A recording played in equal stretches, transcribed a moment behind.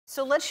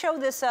So let's show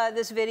this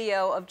this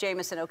video of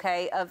Jameson,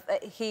 okay? Of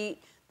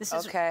this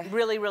is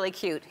really, really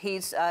cute.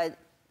 He's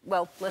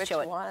well, let's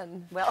show it. Which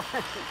one? Well.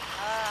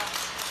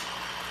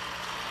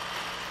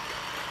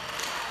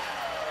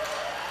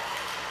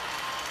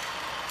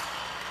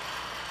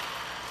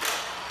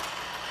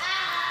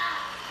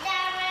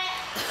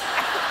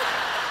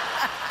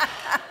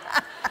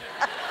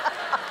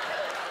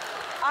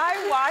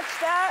 I watched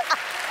that.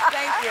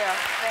 Thank you.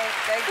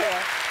 Thank you.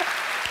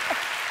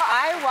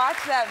 I watch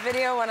that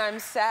video when I'm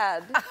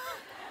sad.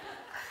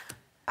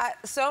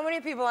 So many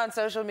people on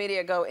social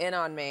media go in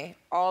on me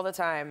all the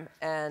time,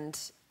 and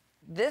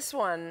this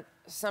one,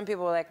 some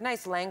people were like,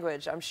 nice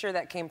language. I'm sure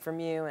that came from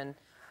you, and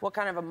what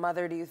kind of a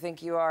mother do you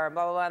think you are,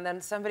 blah, blah, blah. And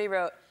then somebody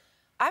wrote,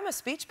 I'm a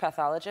speech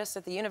pathologist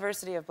at the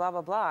University of blah,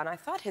 blah, blah, and I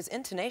thought his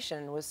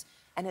intonation was,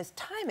 and his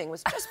timing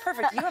was just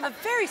perfect. You have a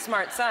very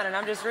smart son, and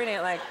I'm just reading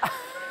it like,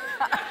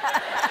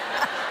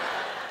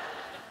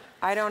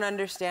 I don't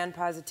understand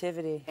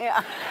positivity.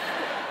 Yeah.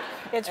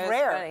 It's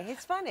rare. Funny.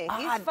 He's funny. Ah,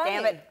 He's funny.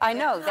 Damn it. I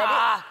know.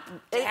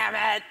 Damn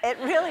it. It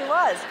really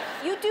was.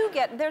 You do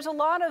get, there's a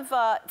lot of,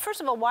 first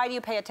of all, why do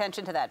you pay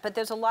attention to that? But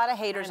there's a lot of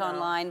haters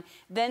online.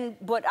 Then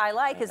what I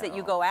like is that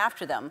you go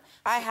after them.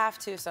 I have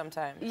to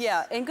sometimes.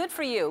 Yeah, and good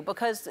for you,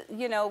 because,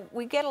 you know,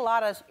 we get a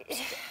lot of,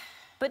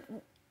 but.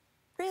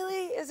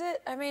 Really, is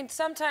it? I mean,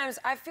 sometimes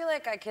I feel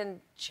like I can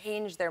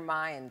change their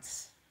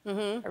minds.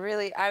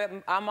 Mm-hmm.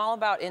 I'm all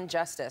about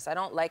injustice. I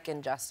don't like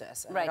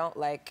injustice. Right. I don't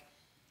like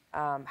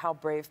how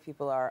brave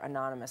people are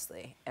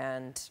anonymously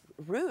and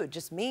rude,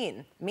 just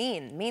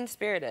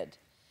mean-spirited.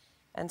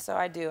 And so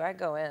I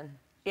go in.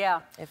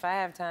 Yeah. If I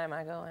have time,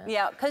 I go in.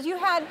 Yeah, because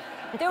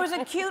there was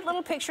a cute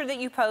little picture that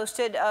you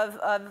posted of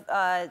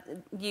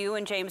you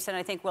and Jameson.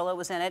 I think Willow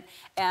was in it,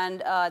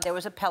 and there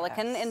was a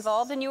pelican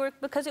involved, and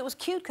because it was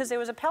cute because there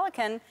was a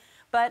pelican,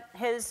 but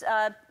his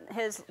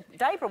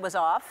diaper was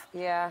off.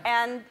 Yeah.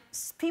 And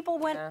people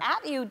went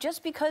at you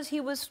just because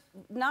he was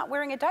not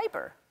wearing a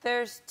diaper.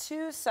 There's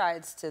two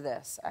sides to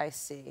this, I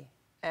see.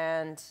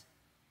 And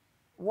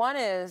one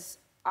is,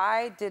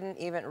 I didn't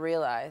even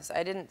realize,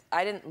 I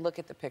didn't look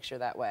at the picture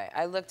that way.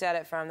 I looked at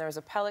it from, there was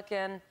a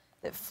pelican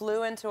that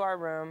flew into our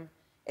room.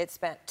 It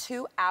spent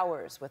 2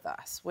 hours with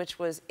us, which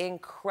was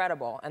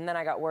incredible. And then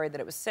I got worried that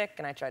it was sick,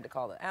 and I tried to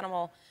call the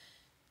animal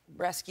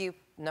rescue.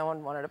 No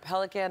one wanted a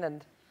pelican,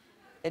 and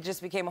it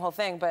just became a whole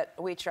thing. But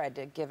we tried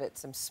to give it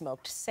some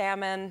smoked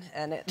salmon,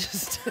 and it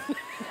just didn't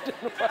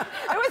work.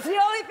 It was the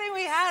only thing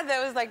we had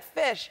that was like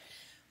fish.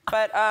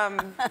 But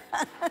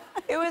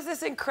it was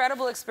this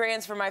incredible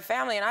experience for my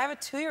family, and I have a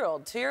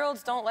 2-year-old.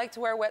 2-year-olds don't like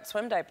to wear wet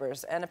swim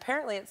diapers, and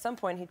apparently at some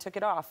point he took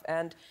it off.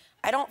 And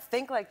I don't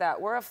think like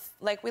that.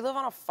 We live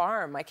on a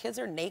farm. My kids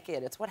are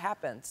naked. It's what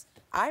happens.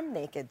 I'm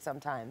naked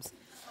sometimes.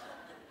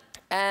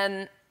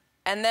 And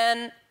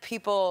then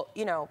people,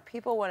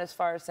 people went as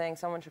far as saying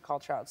someone should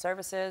call Child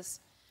Services.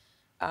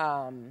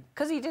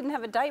 Because he didn't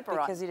have a diaper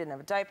on. Because he didn't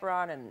have a diaper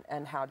on,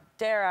 and how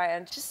dare I,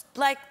 and just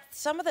like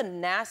some of the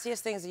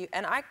nastiest things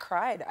and I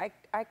cried.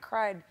 I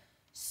cried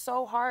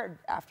so hard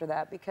after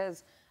that,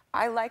 because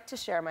I like to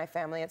share my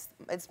family.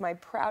 It's my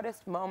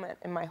proudest moment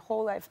in my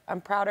whole life. I'm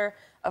prouder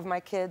of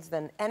my kids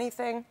than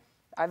anything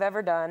I've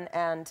ever done,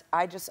 and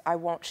I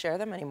won't share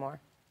them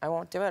anymore. I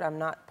won't do it. I'm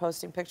not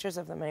posting pictures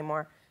of them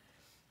anymore.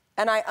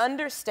 And I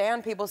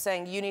understand people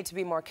saying you need to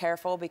be more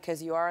careful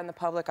because you are in the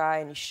public eye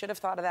and you should have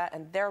thought of that,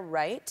 and they're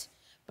right,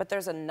 but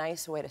there's a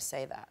nice way to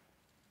say that.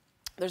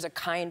 There's a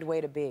kind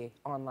way to be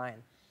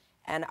online.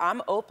 And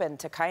I'm open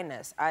to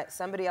kindness.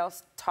 Somebody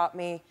else taught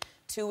me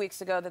 2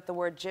 weeks ago that the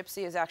word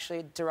gypsy is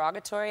actually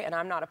derogatory, and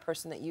I'm not a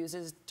person that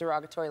uses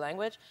derogatory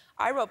language.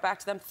 I wrote back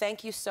to them,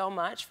 thank you so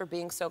much for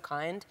being so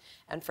kind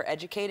and for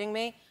educating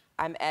me.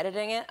 I'm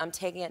editing it, I'm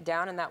taking it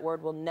down, and that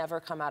word will never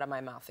come out of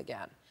my mouth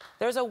again.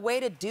 There's a way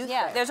to do things.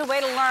 Yeah, there's a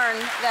way to learn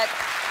that,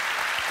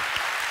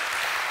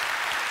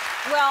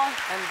 well...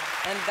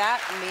 And that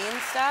mean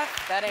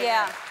stuff, that ain't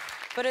it.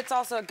 But it's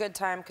also a good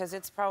time, because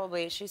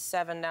she's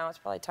 7 now, it's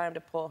probably time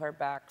to pull her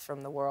back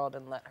from the world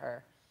and let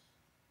her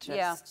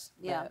just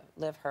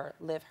live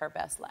her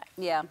best life.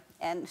 Yeah,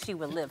 and she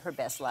will live her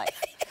best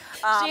life.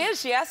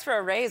 She asked for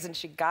a raise, and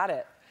she got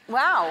it.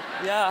 Wow.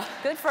 Yeah.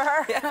 Good for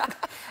her. Yeah.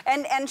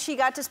 And she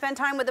got to spend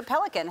time with a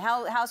pelican.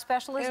 How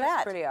special is that? It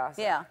was pretty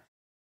awesome. Yeah.